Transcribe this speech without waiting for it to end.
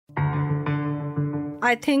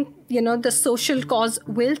I think, the social cause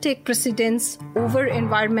will take precedence over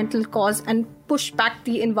environmental cause and push back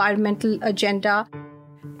the environmental agenda.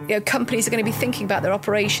 Companies are going to be thinking about their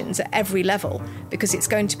operations at every level because it's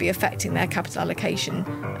going to be affecting their capital allocation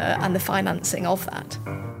and the financing of that.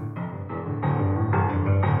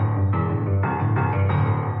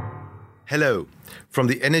 Hello. From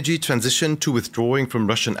the energy transition to withdrawing from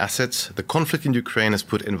Russian assets, the conflict in Ukraine has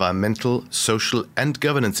put environmental, social and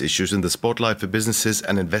governance issues in the spotlight for businesses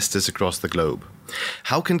and investors across the globe.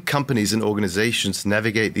 How can companies and organizations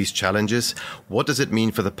navigate these challenges? What does it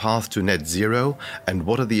mean for the path to net zero? And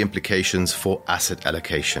what are the implications for asset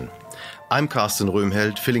allocation? I'm Carsten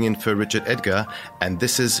Röhmheld, filling in for Richard Edgar, and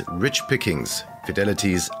this is Rich Pickings,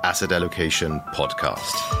 Fidelity's Asset Allocation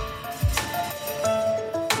Podcast.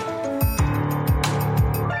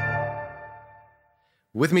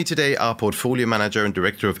 With me today are Portfolio Manager and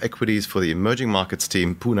Director of Equities for the Emerging Markets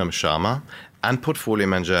team, Poonam Sharma, and Portfolio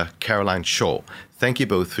Manager Caroline Shaw. Thank you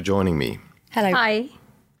both for joining me. Hello. Hi.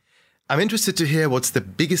 I'm interested to hear what's the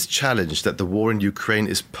biggest challenge that the war in Ukraine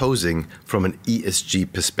is posing from an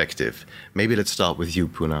ESG perspective. Maybe let's start with you,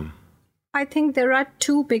 Poonam. I think there are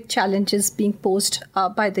two big challenges being posed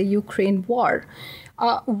by the Ukraine war.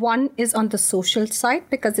 One is on the social side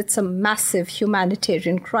because it's a massive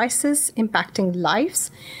humanitarian crisis impacting lives.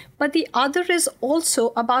 But the other is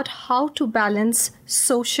also about how to balance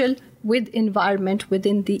social with environment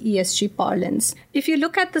within the ESG parlance. If you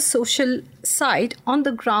look at the social side, on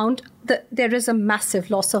the ground, there is a massive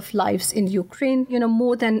loss of lives in Ukraine.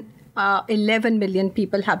 More than 11 million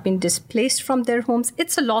people have been displaced from their homes.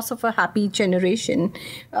 It's a loss of a happy generation.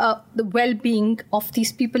 The well-being of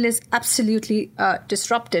these people is absolutely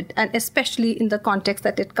disrupted, and especially in the context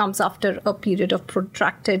that it comes after a period of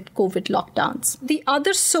protracted COVID lockdowns. The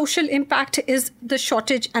other social impact is the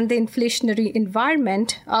shortage and the inflationary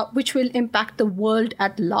environment, which will impact the world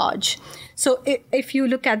at large. So if you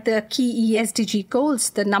look at the key ESG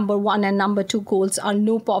goals, the number 1 and number 2 goals are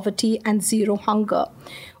no poverty and zero hunger.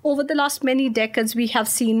 Over the last many decades, we have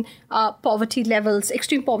seen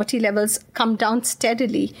extreme poverty levels come down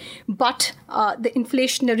steadily. But the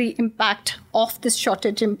inflationary impact of this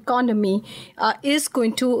shortage economy is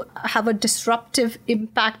going to have a disruptive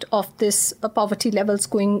impact of this poverty levels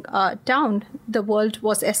going down. The world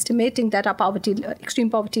was estimating that our extreme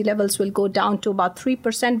poverty levels will go down to about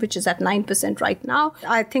 3%, which is at 9% right now.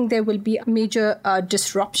 I think there will be a major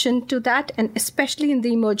disruption to that, and especially in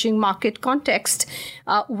the emerging market context,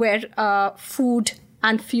 where food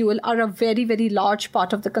and fuel are a very, very large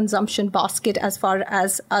part of the consumption basket as far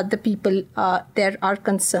as the people there are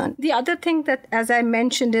concerned. The other thing that, as I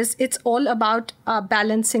mentioned, is it's all about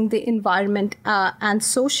balancing the environment and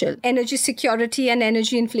social. Energy security and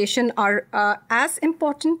energy inflation are as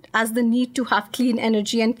important as the need to have clean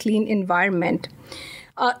energy and clean environment.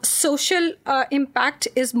 Social impact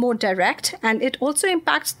is more direct, and it also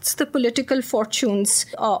impacts the political fortunes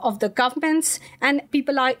of the governments, and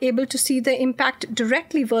people are able to see the impact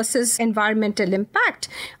directly versus environmental impact,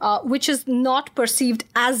 which is not perceived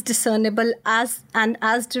as discernible as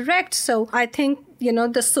direct. So I think,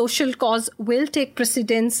 the social cause will take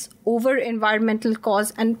precedence over environmental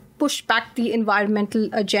cause and push back the environmental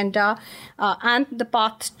agenda and the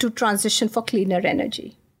path to transition for cleaner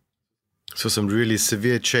energy. So some really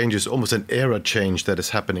severe changes, almost an era change that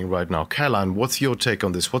is happening right now. Caroline, what's your take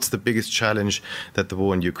on this? What's the biggest challenge that the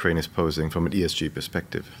war in Ukraine is posing from an ESG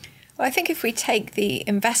perspective? Well, I think if we take the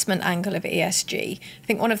investment angle of ESG, I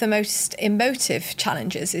think one of the most emotive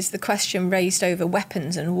challenges is the question raised over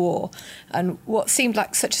weapons and war. And what seemed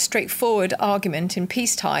like such a straightforward argument in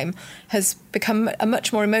peacetime has become a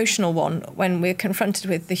much more emotional one when we're confronted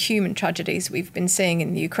with the human tragedies we've been seeing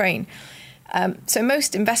in the Ukraine. So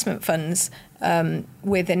most investment funds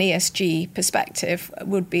with an ESG perspective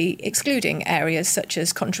would be excluding areas such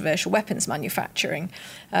as controversial weapons manufacturing,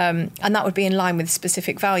 and that would be in line with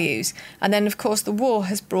specific values. And then, of course, the war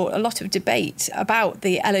has brought a lot of debate about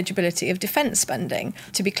the eligibility of defence spending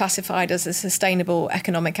to be classified as a sustainable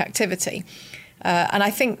economic activity. And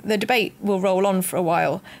I think the debate will roll on for a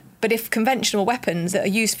while. But if conventional weapons that are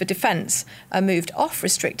used for defence are moved off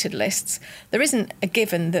restricted lists, there isn't a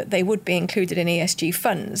given that they would be included in ESG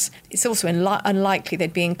funds. It's also unlikely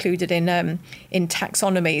they'd be included in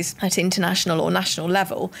taxonomies at international or national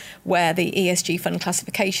level, where the ESG fund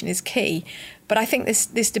classification is key. But I think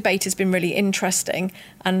this debate has been really interesting.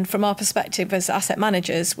 And from our perspective as asset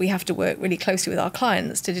managers, we have to work really closely with our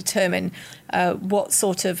clients to determine what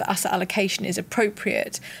sort of asset allocation is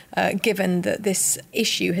appropriate, given that this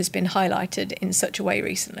issue has been highlighted in such a way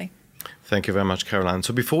recently. Thank you very much, Caroline.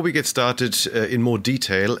 So before we get started in more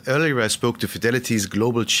detail, earlier I spoke to Fidelity's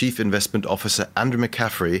Global Chief Investment Officer, Andrew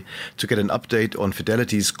McCaffrey, to get an update on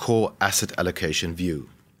Fidelity's core asset allocation view.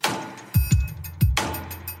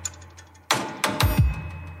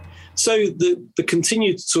 So the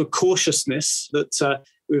continued sort of cautiousness that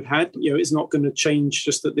we've had, is not going to change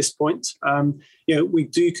just at this point. We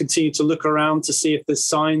do continue to look around to see if there's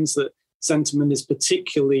signs that sentiment is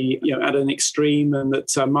particularly, at an extreme, and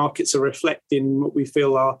that markets are reflecting what we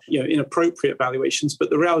feel are, inappropriate valuations.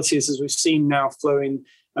 But the reality is, as we've seen now flowing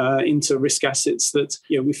into risk assets, that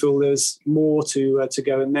we feel there's more to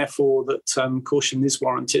go, and therefore that caution is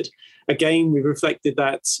warranted. Again, we've reflected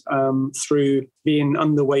that through being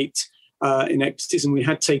underweight in equities, and we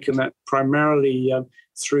had taken that primarily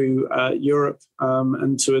through Europe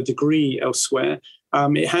and to a degree elsewhere.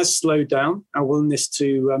 It has slowed down our willingness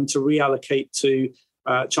to reallocate to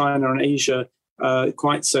China and Asia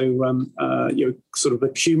quite so, sort of a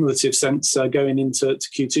cumulative sense going into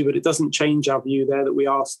Q2. But it doesn't change our view there that we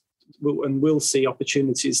are and will see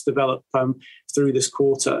opportunities develop through this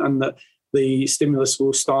quarter, and that the stimulus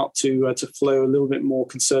will start to flow a little bit more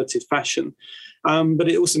concerted fashion. But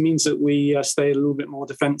it also means that we stay a little bit more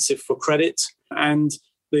defensive for credit, and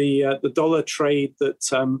the dollar trade that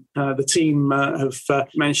the team have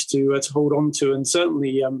managed to hold on to, and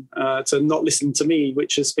certainly to not listen to me,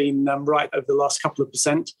 which has been right over the last couple of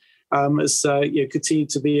percent, has continued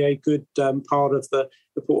to be a good part of the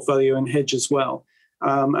portfolio and hedge as well.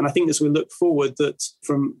 And I think as we look forward, that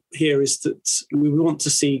from here is that we want to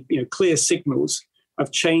see clear signals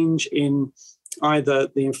of change in either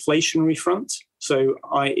the inflationary front, so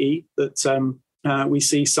i.e. that we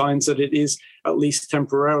see signs that it is at least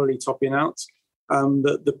temporarily topping out,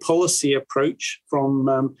 that the policy approach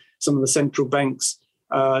from some of the central banks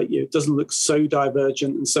doesn't look so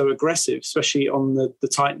divergent and so aggressive, especially on the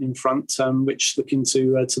tightening front, which looking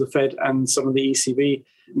to the Fed and some of the ECB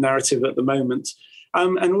narrative at the moment.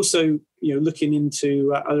 And also, looking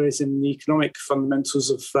into others in the economic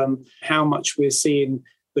fundamentals of how much we're seeing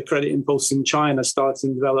the credit impulse in China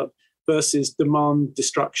starting to develop versus demand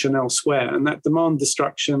destruction elsewhere. And that demand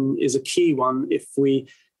destruction is a key one. If we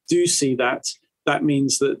do see that, that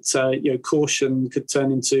means that caution could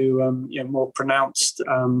turn into more pronounced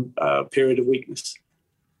period of weakness.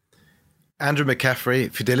 Andrew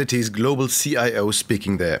McCaffrey, Fidelity's global CIO,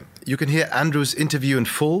 speaking there. You can hear Andrew's interview in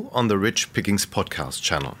full on the Rich Pickings podcast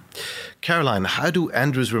channel. Caroline, how do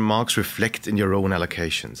Andrew's remarks reflect in your own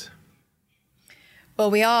allocations? Well,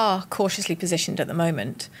 we are cautiously positioned at the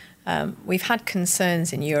moment. We've had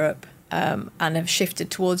concerns in Europe and have shifted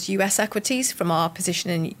towards US equities from our position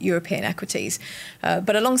in European equities.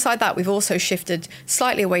 But alongside that, we've also shifted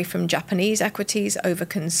slightly away from Japanese equities over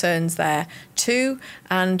concerns there too.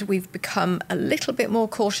 And we've become a little bit more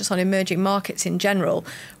cautious on emerging markets in general,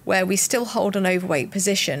 where we still hold an overweight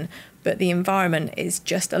position, but the environment is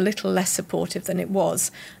just a little less supportive than it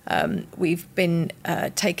was. We've been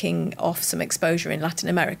taking off some exposure in Latin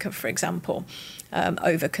America, for example,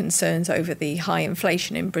 over concerns over the high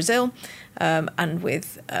inflation in Brazil, and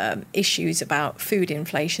with issues about food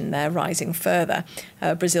inflation there rising further,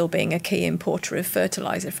 Brazil being a key importer of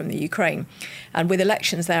fertilizer from the Ukraine. And with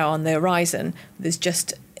elections there on the horizon, there's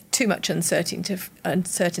just too much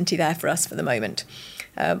uncertainty there for us for the moment.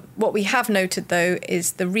 What we have noted, though,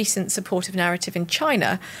 is the recent supportive narrative in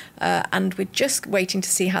China, and we're just waiting to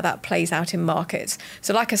see how that plays out in markets.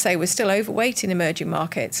 So like I say, we're still overweight in emerging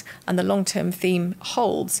markets, and the long-term theme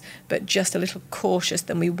holds, but just a little cautious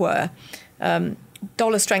than we were.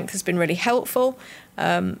 Dollar strength has been really helpful.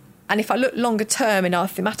 And if I look longer term in our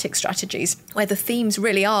thematic strategies, where the themes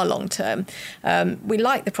really are long term, we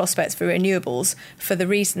like the prospects for renewables for the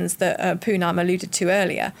reasons that Poonam alluded to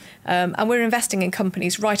earlier. And we're investing in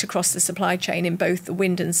companies right across the supply chain in both the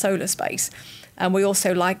wind and solar space. And we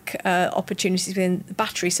also like opportunities within the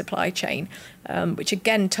battery supply chain, which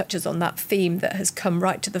again touches on that theme that has come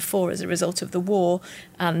right to the fore as a result of the war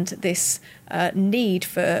and this need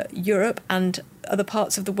for Europe and other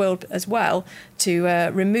parts of the world as well to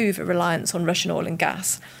remove a reliance on Russian oil and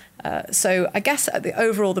gas. So I guess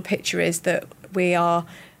the picture is that we are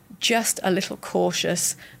just a little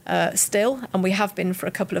cautious still, and we have been for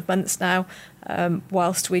a couple of months now,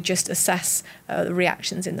 whilst we just assess the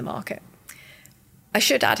reactions in the market. I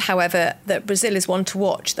should add, however, that Brazil is one to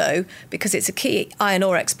watch, though, because it's a key iron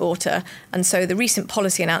ore exporter, and so the recent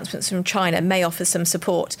policy announcements from China may offer some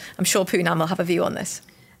support. I'm sure Poonam will have a view on this.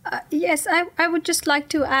 Yes, I would just like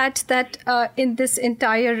to add that in this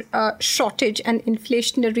entire shortage and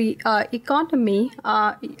inflationary economy,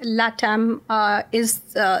 LATAM is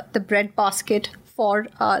the breadbasket for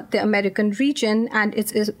the American region, and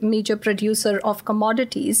it's a major producer of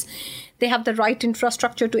commodities. They have the right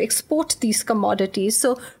infrastructure to export these commodities.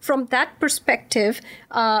 So from that perspective,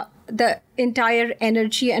 the entire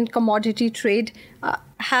energy and commodity trade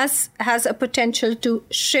has a potential to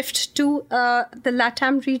shift to the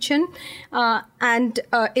LATAM region, and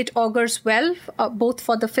it augurs well both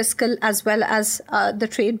for the fiscal as well as the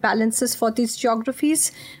trade balances for these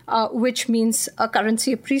geographies, which means a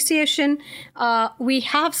currency appreciation. We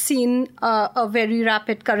have seen a very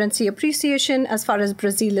rapid currency appreciation as far as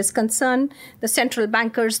Brazil is concerned. The central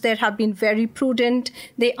bankers there have been very prudent.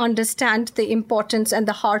 They understand the importance and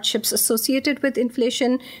the hardships associated with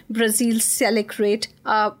inflation. Brazil's Selic rate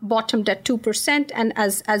bottomed at 2%, and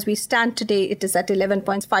as we stand today, it is at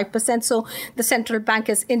 11.5%. So the central bank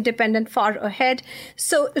is independent, far ahead.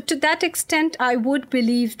 So to that extent, I would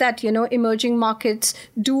believe that, emerging markets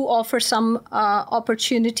do offer some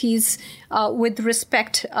opportunities with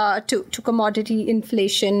respect to commodity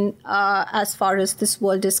inflation as far as this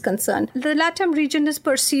world is concerned. The LATAM region is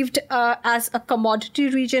perceived as a commodity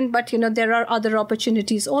region, but there are other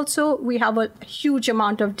opportunities also. We have a huge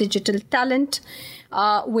amount of digital talent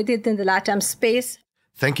within the LATAM space.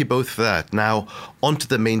 Thank you both for that. Now, on to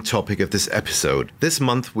the main topic of this episode. This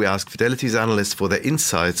month, we asked Fidelity's analysts for their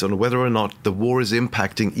insights on whether or not the war is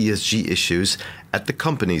impacting ESG issues at the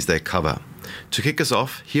companies they cover. To kick us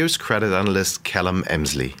off, here's credit analyst Callum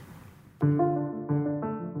Emsley.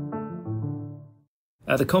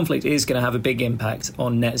 The conflict is going to have a big impact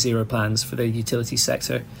on net zero plans for the utility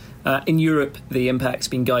sector. In Europe, the impact's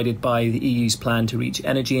been guided by the EU's plan to reach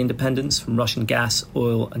energy independence from Russian gas,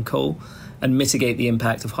 oil and coal, and mitigate the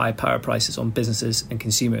impact of high power prices on businesses and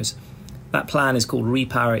consumers. That plan is called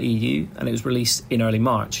Repower EU, and it was released in early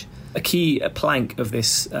March. A key plank of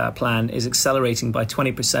this plan is accelerating by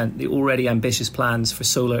 20% the already ambitious plans for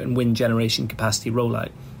solar and wind generation capacity rollout.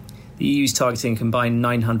 The EU is targeting a combined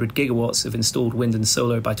 900 gigawatts of installed wind and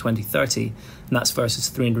solar by 2030, and that's versus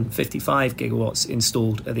 355 gigawatts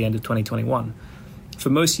installed at the end of 2021. For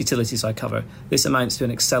most utilities I cover, this amounts to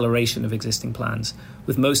an acceleration of existing plans,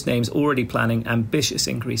 with most names already planning ambitious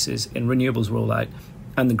increases in renewables rollout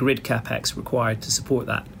and the grid capex required to support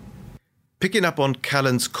that. Picking up on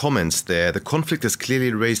Callan's comments there, the conflict has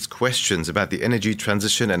clearly raised questions about the energy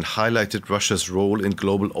transition and highlighted Russia's role in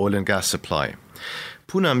global oil and gas supply.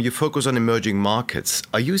 Poonam, you focus on emerging markets.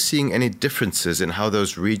 Are you seeing any differences in how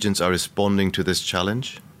those regions are responding to this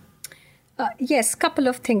challenge? Yes, couple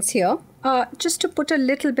of things here. Just to put a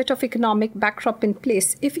little bit of economic backdrop in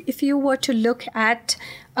place, if you were to look at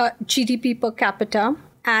GDP per capita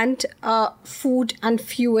and food and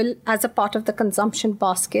fuel as a part of the consumption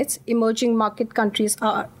baskets, emerging market countries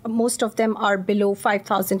most of them are below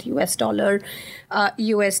 $5,000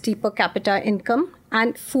 USD per capita income.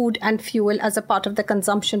 And food and fuel as a part of the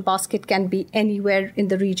consumption basket can be anywhere in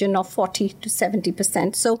the region of 40 to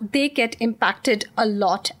 70%. So they get impacted a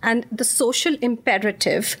lot. And the social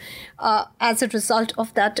imperative as a result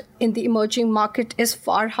of that in the emerging market is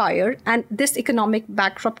far higher. And this economic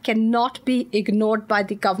backdrop cannot be ignored by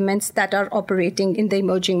the governments that are operating in the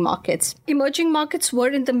emerging markets. Emerging markets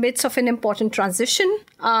were in the midst of an important transition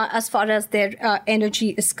as far as their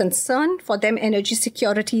energy is concerned. For them, energy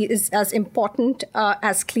security is as important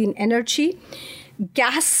as clean energy.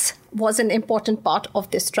 Gas was an important part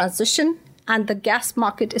of this transition, and the gas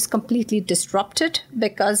market is completely disrupted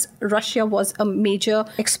because Russia was a major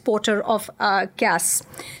exporter of gas.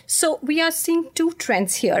 So we are seeing two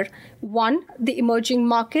trends here. One, the emerging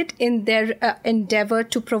market in their endeavor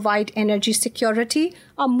to provide energy security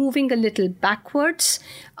are moving a little backwards.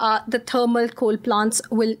 The thermal coal plants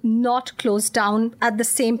will not close down at the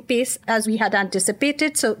same pace as we had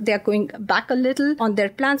anticipated. So they're going back a little on their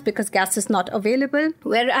plans because gas is not available.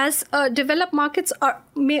 Whereas developed markets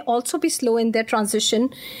may also be slow in their transition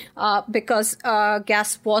because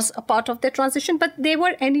gas was a part of their transition, but they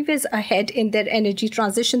were anyways ahead in their energy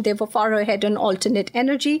transition. They were far ahead on alternate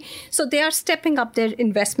energy. So they are stepping up their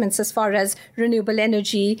investments as far as renewable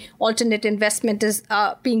energy, alternate investment is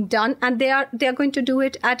being done, and they are going to do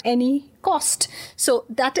it at any cost. So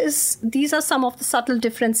these are some of the subtle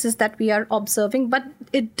differences that we are observing, but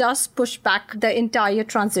it does push back the entire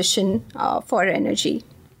transition for energy.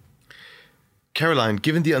 Caroline,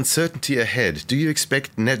 given the uncertainty ahead, do you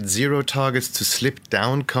expect net zero targets to slip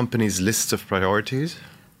down companies' lists of priorities?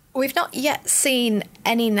 We've not yet seen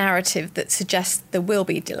any narrative that suggests there will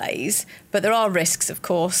be delays, but there are risks, of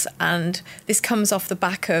course, and this comes off the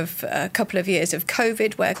back of a couple of years of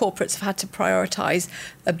COVID, where corporates have had to prioritise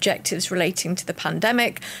objectives relating to the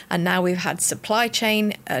pandemic, and now we've had supply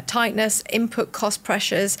chain tightness, input cost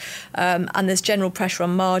pressures, and there's general pressure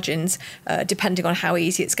on margins, depending on how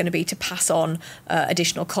easy it's going to be to pass on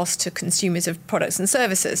additional costs to consumers of products and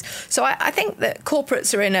services. So I think that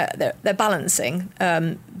corporates are they're balancing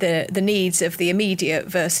the needs of the immediate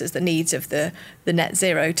versus the needs of the net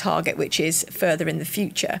zero target, which is further in the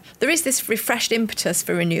future. There is this refreshed impetus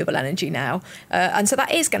for renewable energy now, and so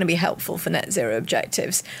that is going to be helpful for net zero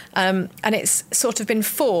objectives. And it's sort of been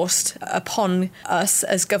forced upon us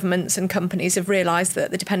as governments and companies have realised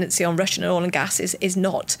that the dependency on Russian oil and gas is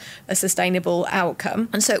not a sustainable outcome.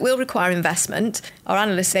 And so it will require investment. Our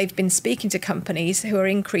analysts, they've been speaking to companies who are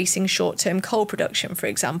increasing short-term coal production, for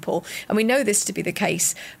example. And we know this to be the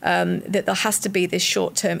case, that there has to be this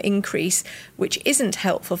short-term increase, which isn't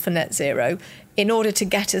helpful for net zero, in order to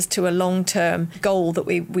get us to a long-term goal that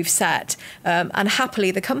we've set. And happily,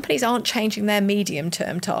 the companies aren't changing their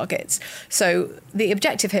medium-term targets. So the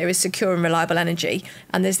objective here is secure and reliable energy.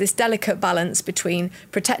 And there's this delicate balance between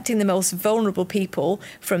protecting the most vulnerable people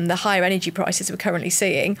from the higher energy prices we're currently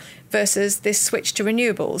seeing versus this switch to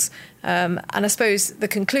renewables. And I suppose the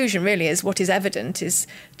conclusion really is what is evident is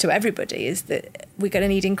to everybody is that we're going to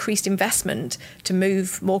need increased investment to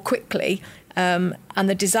move more quickly. And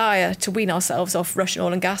the desire to wean ourselves off Russian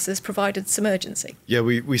oil and gas has provided some urgency. Yeah,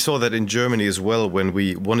 we saw that in Germany as well when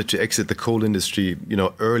we wanted to exit the coal industry,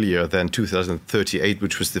 earlier than 2038,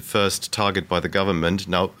 which was the first target by the government,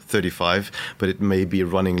 now 35, but it may be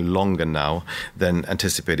running longer now than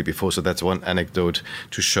anticipated before. So that's one anecdote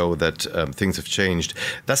to show that things have changed.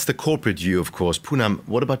 That's the corporate view, of course. Poonam,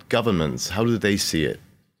 what about governments? How do they see it?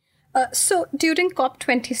 So during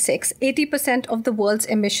COP26, 80% of the world's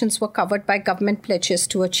emissions were covered by government pledges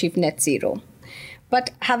to achieve net zero.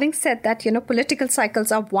 But having said that, political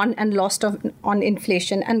cycles are won and lost on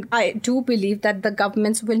inflation. And I do believe that the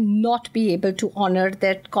governments will not be able to honor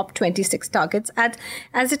their COP26 targets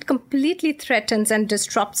as it completely threatens and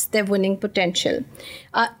disrupts their winning potential.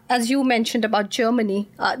 As you mentioned about Germany,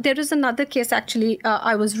 there is another case, actually,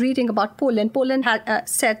 I was reading about Poland. Poland had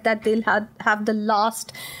said that they'll have the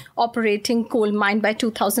last operating coal mine by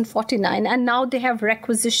 2049. And now they have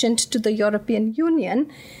requisitioned to the European Union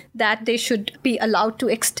that they should be allowed to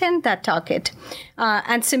extend that target.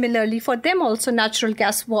 And similarly, for them also, natural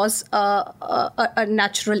gas was a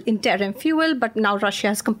natural interim fuel, but now Russia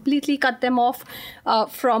has completely cut them off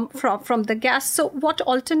from the gas. So what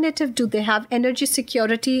alternative do they have? Energy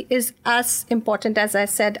security is as important, as I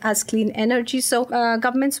said, as clean energy. So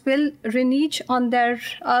governments will renege on their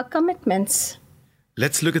commitments.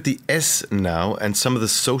 Let's look at the S now and some of the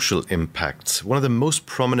social impacts. One of the most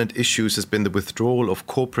prominent issues has been the withdrawal of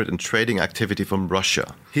corporate and trading activity from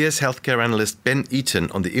Russia. Here's healthcare analyst Ben Eaton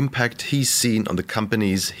on the impact he's seen on the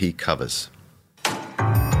companies he covers.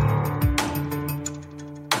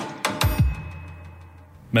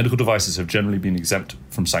 Medical devices have generally been exempt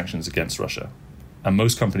from sanctions against Russia, and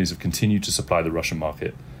most companies have continued to supply the Russian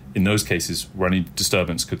market in those cases where any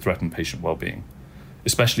disturbance could threaten patient well-being,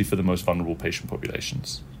 especially for the most vulnerable patient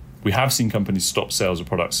populations. We have seen companies stop sales of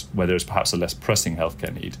products where there is perhaps a less pressing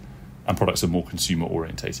healthcare need and products are more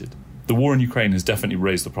consumer-orientated. The war in Ukraine has definitely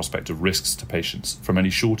raised the prospect of risks to patients from any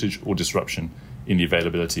shortage or disruption in the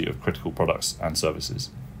availability of critical products and services.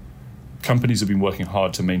 Companies have been working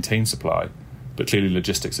hard to maintain supply, but clearly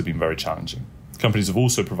logistics have been very challenging. Companies have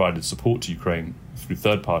also provided support to Ukraine through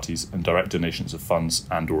third parties and direct donations of funds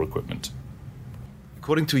and/or equipment.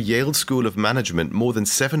 According to Yale School of Management, more than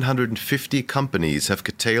 750 companies have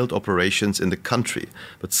curtailed operations in the country,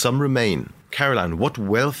 but some remain. Caroline, what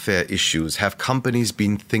welfare issues have companies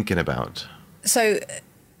been thinking about? So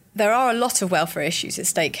there are a lot of welfare issues at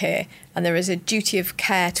stake here, and there is a duty of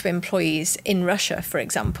care to employees in Russia, for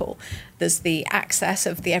example. There's the access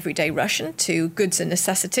of the everyday Russian to goods and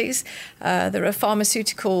necessities. There are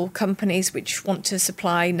pharmaceutical companies which want to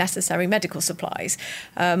supply necessary medical supplies.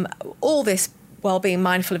 All this while being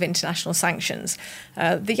mindful of international sanctions.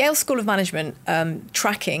 The Yale School of Management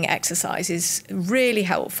tracking exercise is really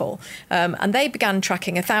helpful. And they began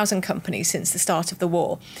tracking 1,000 companies since the start of the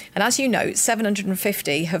war. And as you know,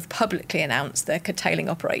 750 have publicly announced they're curtailing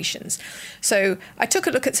operations. So I took a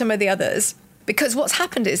look at some of the others, because what's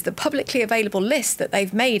happened is the publicly available list that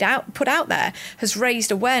they've put out there has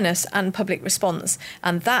raised awareness and public response.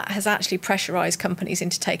 And that has actually pressurised companies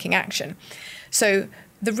into taking action. So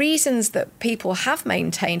the reasons that people have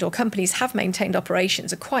maintained or companies have maintained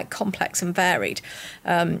operations are quite complex and varied.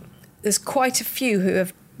 There's quite a few who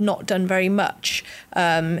have not done very much.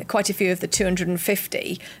 Quite a few of the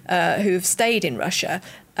 250 who have stayed in Russia,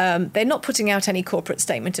 they're not putting out any corporate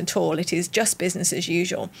statement at all. It is just business as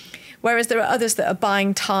usual. Whereas there are others that are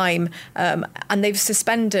buying time and they've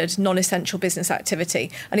suspended non-essential business activity.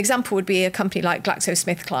 An example would be a company like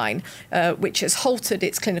GlaxoSmithKline, which has halted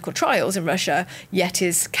its clinical trials in Russia, yet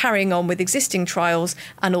is carrying on with existing trials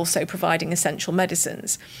and also providing essential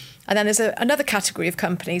medicines. And then there's another category of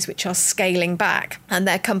companies which are scaling back, and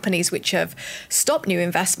they're companies which have stopped new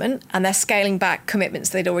investment and they're scaling back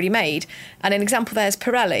commitments they'd already made. And an example there is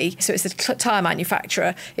Pirelli. So it's a tyre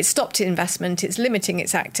manufacturer. It's stopped investment, it's limiting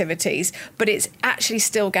its activities, but it's actually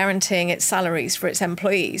still guaranteeing its salaries for its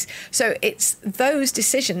employees. So it's those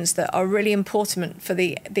decisions that are really important for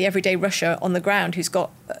the everyday Russia on the ground who's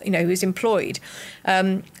got, who's employed.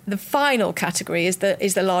 The final category is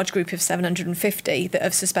the large group of 750 that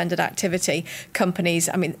have suspended activity. Companies,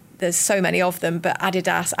 there's so many of them, but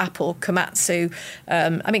Adidas, Apple, Komatsu.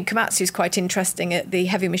 Komatsu is quite interesting. The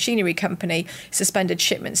heavy machinery company suspended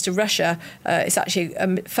shipments to Russia. It's actually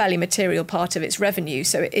a fairly material part of its revenue.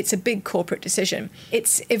 So it's a big corporate decision.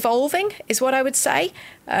 It's evolving, is what I would say.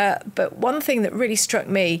 But one thing that really struck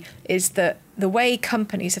me is that the way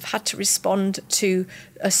companies have had to respond to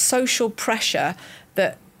a social pressure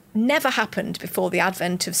that never happened before the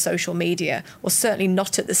advent of social media, or certainly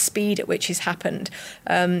not at the speed at which it's happened.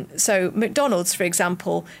 So McDonald's, for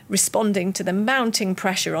example, responding to the mounting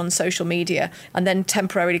pressure on social media and then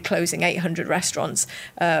temporarily closing 800 restaurants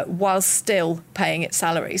while still paying its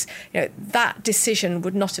salaries. That decision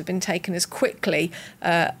would not have been taken as quickly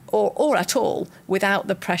or at all without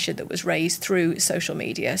the pressure that was raised through social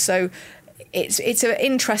media. So it's an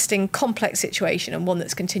interesting, complex situation and one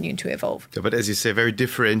that's continuing to evolve. Yeah, but as you say, very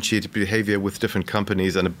differentiated behavior with different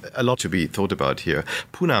companies and a lot to be thought about here.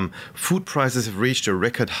 Poonam, food prices have reached a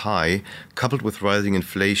record high, coupled with rising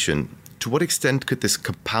inflation. To what extent could this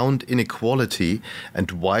compound inequality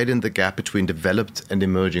and widen the gap between developed and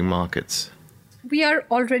emerging markets? We are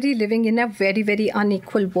already living in a very, very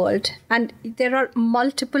unequal world, and there are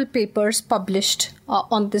multiple papers published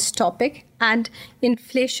on this topic, and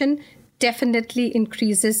inflation definitely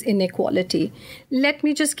increases inequality. Let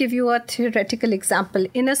me just give you a theoretical example.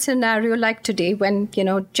 In a scenario like today, when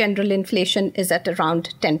general inflation is at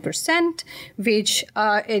around 10%, wage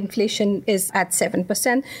inflation is at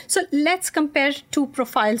 7%. So let's compare two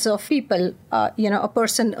profiles of people. A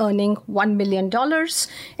person earning $1 million,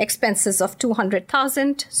 expenses of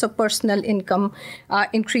 $200,000. So personal income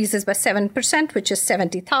increases by 7%, which is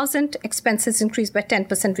 $70,000. Expenses increase by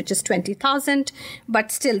 10%, which is $20,000.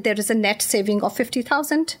 But still, there is a net saving of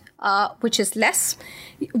 $50,000, which is less.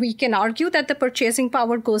 We can argue that the purchasing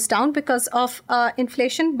power goes down because of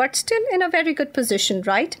inflation, but still in a very good position,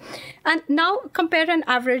 right? And now compare an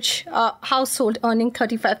average household earning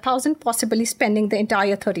 $35,000, possibly spending the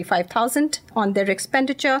entire $35,000 on their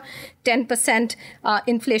expenditure. 10%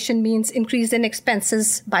 inflation means increase in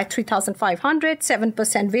expenses by $3,500,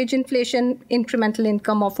 7% wage inflation, incremental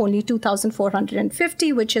income of only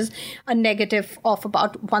 $2,450, which is a negative of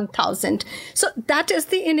about $1,000. So that is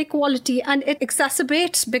the inequality, and it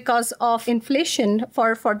exacerbates because of inflation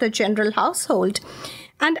for the general household.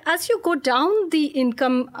 And as you go down the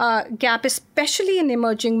income gap, especially in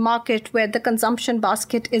emerging market where the consumption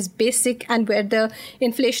basket is basic and where the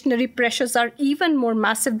inflationary pressures are even more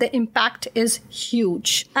massive, the impact is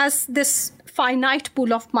huge. As this finite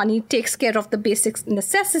pool of money takes care of the basic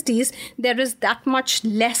necessities, there is that much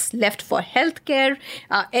less left for healthcare,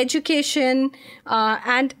 education,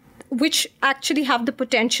 and which actually have the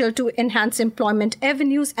potential to enhance employment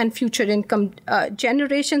avenues and future income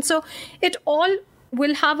generation. So it all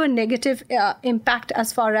will have a negative impact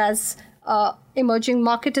as far as emerging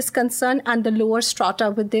market is concerned and the lower strata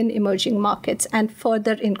within emerging markets, and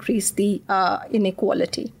further increase the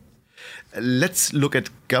inequality. Let's look at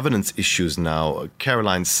governance issues now.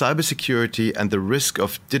 Caroline, cybersecurity and the risk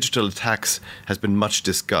of digital attacks has been much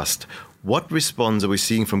discussed. What response are we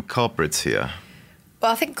seeing from corporates here?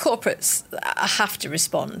 Well, I think corporates have to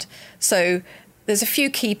respond. So there's a few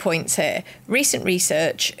key points here. Recent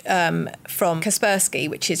research from Kaspersky,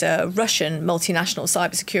 which is a Russian multinational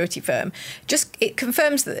cybersecurity firm, it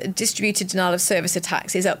confirms that distributed denial of service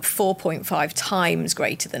attacks is up 4.5 times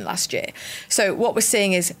greater than last year. So what we're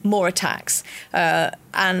seeing is more attacks.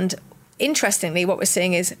 And interestingly, what we're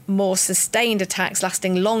seeing is more sustained attacks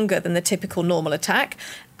lasting longer than the typical normal attack.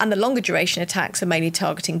 And the longer duration attacks are mainly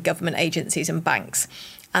targeting government agencies and banks.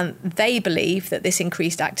 And they believe that this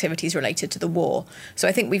increased activity is related to the war. So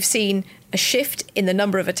I think we've seen a shift in the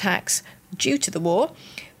number of attacks due to the war.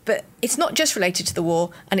 But it's not just related to the war,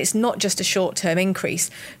 and it's not just a short-term increase.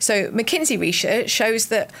 So McKinsey research shows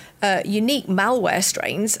that unique malware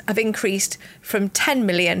strains have increased from 10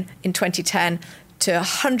 million in 2010 to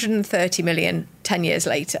 130 million 10 years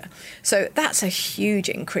later. So that's a huge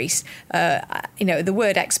increase. The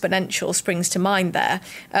word exponential springs to mind there.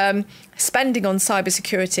 Spending on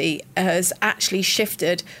cybersecurity has actually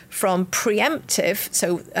shifted from preemptive,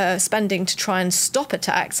 so spending to try and stop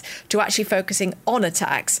attacks, to actually focusing on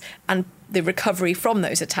attacks and the recovery from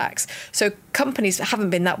those attacks. So companies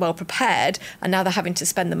haven't been that well prepared, and now they're having to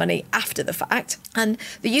spend the money after the fact. And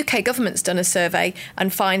the UK government's done a survey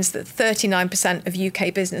and finds that 39% of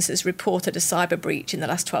UK businesses reported a cyber breach in the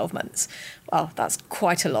last 12 months. Well, that's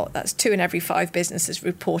quite a lot. That's 2 in every 5 businesses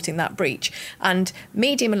reporting that breach. And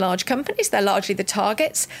medium and large companies, they're largely the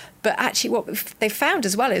targets. But actually what they've found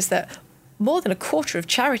as well is that more than a quarter of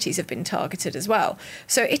charities have been targeted as well.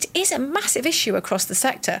 So it is a massive issue across the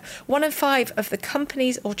sector. 1 in 5 of the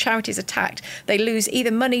companies or charities attacked, they lose either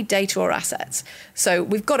money, data or assets. So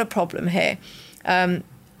we've got a problem here. And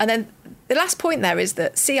then the last point there is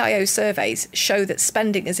that CIO surveys show that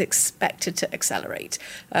spending is expected to accelerate.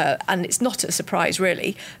 And it's not a surprise,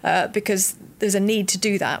 really, because there's a need to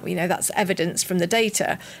do that. That's evidence from the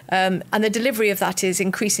data. And the delivery of that is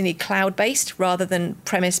increasingly cloud-based rather than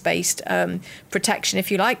premise-based protection, if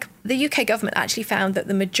you like. The UK government actually found that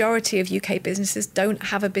the majority of UK businesses don't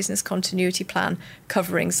have a business continuity plan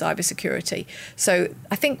covering cybersecurity. So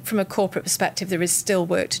I think from a corporate perspective, there is still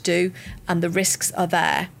work to do, and the risks are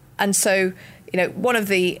there. And so, one of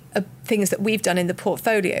the things that we've done in the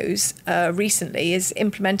portfolios recently is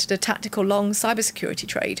implemented a tactical long cybersecurity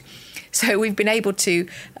trade. So we've been able to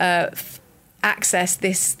access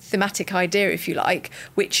this thematic idea, if you like,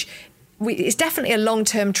 which it's definitely a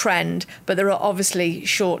long-term trend, but there are obviously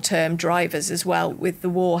short-term drivers as well. With the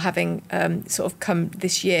war having sort of come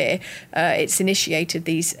this year, it's initiated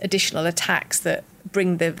these additional attacks that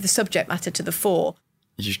bring the subject matter to the fore.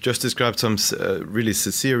 You just described some really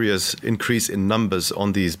serious increase in numbers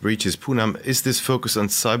on these breaches. Poonam, is this focus on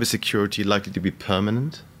cybersecurity likely to be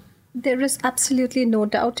permanent? There is absolutely no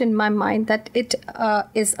doubt in my mind that it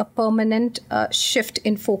is a permanent shift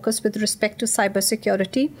in focus with respect to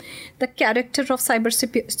cybersecurity. The character of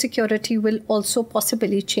cybersecurity will also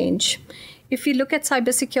possibly change. If we look at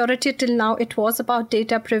cybersecurity till now, it was about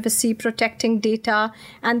data privacy, protecting data,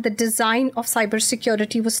 and the design of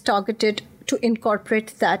cybersecurity was targeted to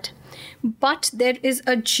incorporate that. But there is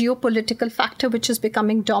a geopolitical factor which is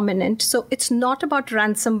becoming dominant. So it's not about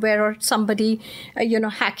ransomware or somebody,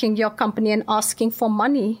 hacking your company and asking for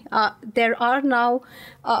money. There are now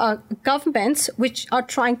governments which are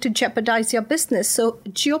trying to jeopardize your business. So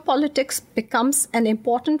geopolitics becomes an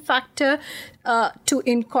important factor to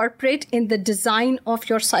incorporate in the design of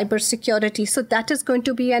your cybersecurity. So that is going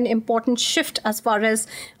to be an important shift as far as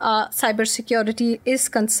cybersecurity is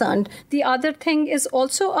concerned. The other thing is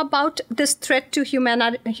also about this threat to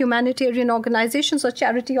humanitarian organizations or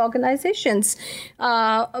charity organizations,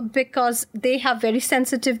 because they have very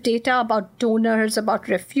sensitive data about donors, about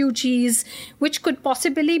refugees, which could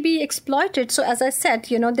possibly be exploited. So as I said,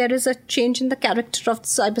 there is a change in the character of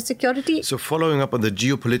cybersecurity. So following up on the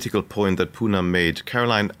geopolitical point that Poonam made,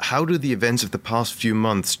 Caroline, how do the events of the past few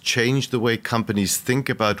months change the way companies think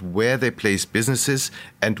about where they place businesses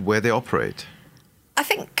and where they operate? I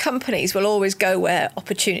think companies will always go where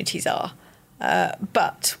opportunities are.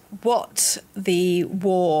 But what the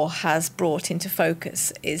war has brought into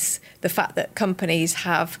focus is the fact that companies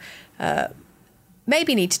have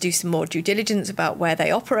maybe need to do some more due diligence about where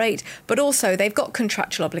they operate, but also they've got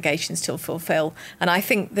contractual obligations to fulfill. And I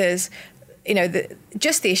think there's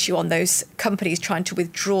just the issue on those companies trying to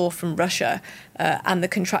withdraw from Russia and the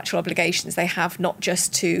contractual obligations they have, not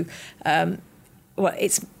just to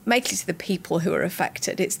it's mainly to the people who are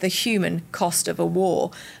affected. It's the human cost of a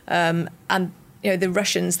war. And, the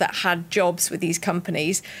Russians that had jobs with these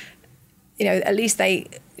companies, at least they,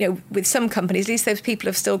 with some companies, at least those people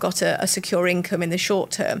have still got a secure income in the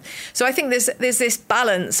short term. So I think there's this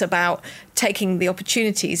balance about taking the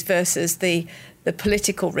opportunities versus the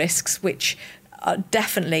political risks, which are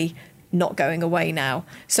definitely not going away now.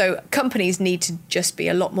 So companies need to just be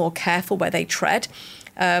a lot more careful where they tread.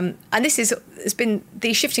 And has been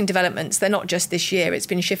these shifting developments. They're not just this year. It's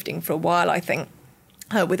been shifting for a while, I think,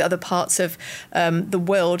 with other parts of the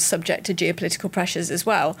world subject to geopolitical pressures as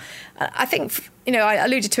well. I think, I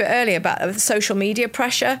alluded to it earlier about social media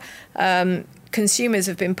pressure. Consumers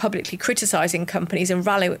have been publicly criticising companies and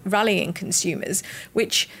rallying consumers,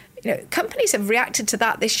 which companies have reacted to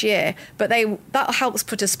that this year, but that helps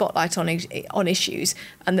put a spotlight on issues,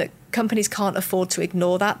 and that companies can't afford to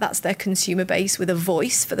ignore that. That's their consumer base with a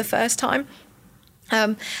voice for the first time.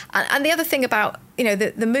 And the other thing about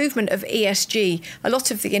the movement of ESG, a lot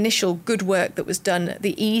of the initial good work that was done,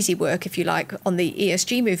 the easy work, if you like, on the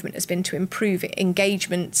ESG movement has been to improve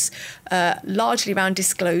engagements, largely around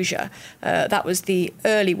disclosure. That was the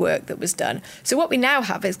early work that was done. So what we now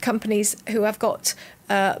have is companies who have got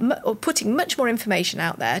putting much more information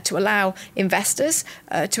out there to allow investors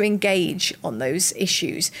to engage on those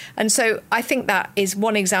issues. And so I think that is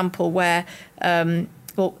one example where,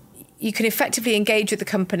 you can effectively engage with the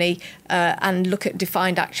company and look at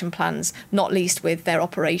defined action plans, not least with their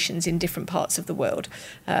operations in different parts of the world,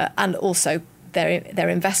 and also their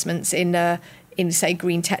investments in say,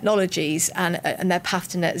 green technologies and their path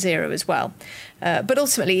to net zero as well. But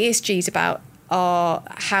ultimately, ESG is about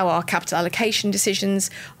how our capital allocation decisions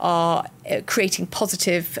are creating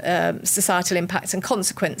positive societal impacts and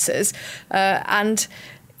consequences, and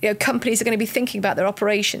companies are going to be thinking about their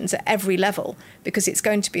operations at every level, because it's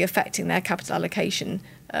going to be affecting their capital allocation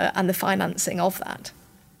and the financing of that.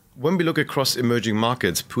 When we look across emerging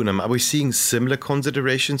markets, Poonam, are we seeing similar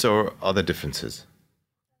considerations or are there differences?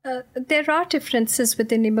 There are differences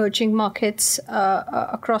within emerging markets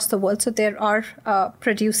across the world. So there are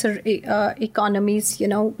producer economies,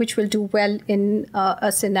 which will do well in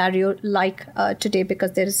a scenario like today,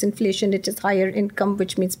 because there is inflation, it is higher income,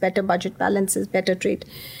 which means better budget balances, better trade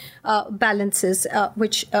balances,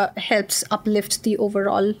 which helps uplift the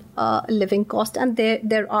overall living cost. And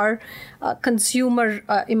there are consumer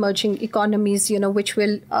emerging economies, which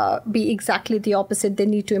will be exactly the opposite. They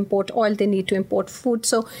need to import oil, they need to import food.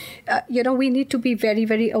 So, we need to be very,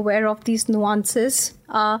 very aware of these nuances.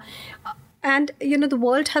 And, the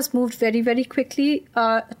world has moved very, very quickly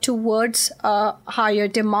towards higher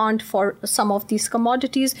demand for some of these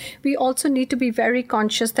commodities. We also need to be very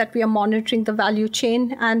conscious that we are monitoring the value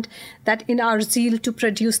chain, and that in our zeal to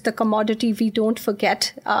produce the commodity, we don't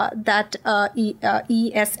forget that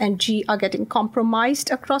E, S, and G are getting compromised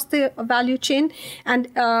across the value chain, and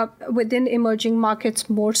within emerging markets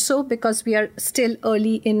more so, because we are still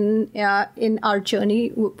early in our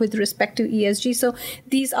journey with respect to ESG. So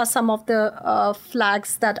these are some of the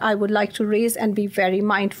flags that I would like to raise and be very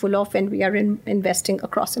mindful of when we are investing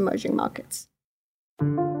across emerging markets.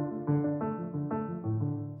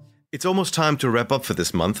 It's almost time to wrap up for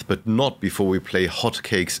this month, but not before we play hot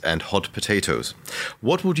cakes and hot potatoes.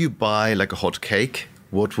 What would you buy like a hot cake?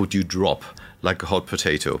 What would you drop like a hot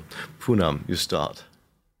potato? Poonam, you start.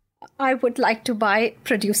 I would like to buy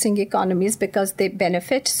producing economies because they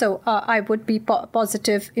benefit. So I would be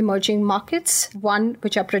positive emerging markets, one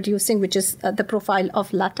which are producing, which is the profile of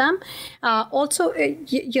LATAM. Also,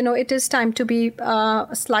 it is time to be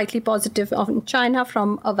slightly positive on China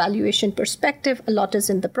from a valuation perspective. A lot is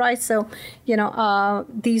in the price. So,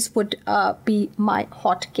 these would be my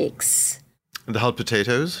hot cakes. And the hot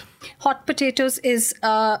potatoes? Hot potatoes is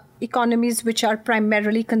economies which are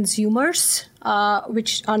primarily consumers,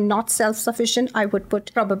 which are not self-sufficient. I would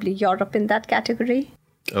put probably Europe in that category.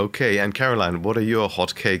 Okay, and Caroline, what are your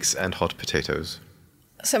hot cakes and hot potatoes?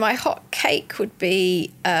 So my hot cake would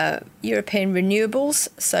be European renewables.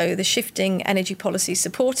 So the shifting energy policy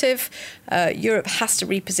supportive. Europe has to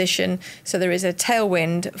reposition. So there is a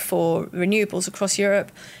tailwind for renewables across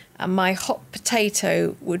Europe. And my hot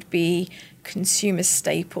potato would be consumer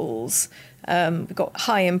staples. We've got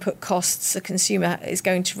high input costs. The consumer is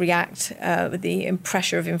going to react with the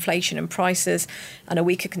pressure of inflation and prices, and a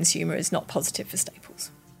weaker consumer is not positive for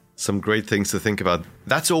staples. Some great things to think about.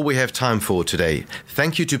 That's all we have time for today.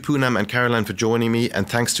 Thank you to Poonam and Caroline for joining me, and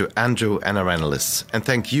thanks to Andrew and our analysts. And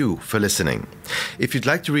thank you for listening. If you'd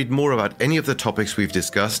like to read more about any of the topics we've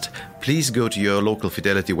discussed, please go to your local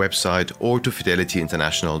Fidelity website or to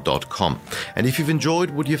fidelityinternational.com. And if you've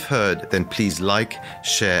enjoyed what you've heard, then please like,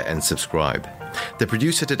 share and subscribe. The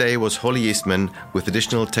producer today was Holly Eastman, with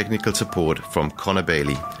additional technical support from Connor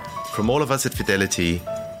Bailey. From all of us at Fidelity,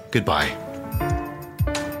 goodbye.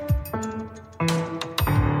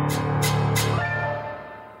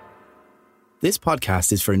 This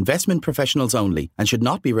podcast is for investment professionals only and should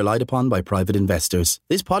not be relied upon by private investors.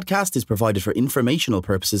 This podcast is provided for informational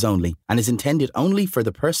purposes only and is intended only for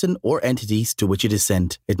the person or entities to which it is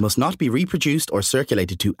sent. It must not be reproduced or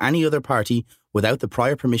circulated to any other party without the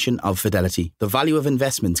prior permission of Fidelity. The value of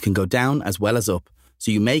investments can go down as well as up,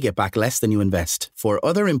 so you may get back less than you invest. For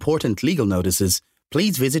other important legal notices,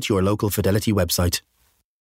 please visit your local Fidelity website.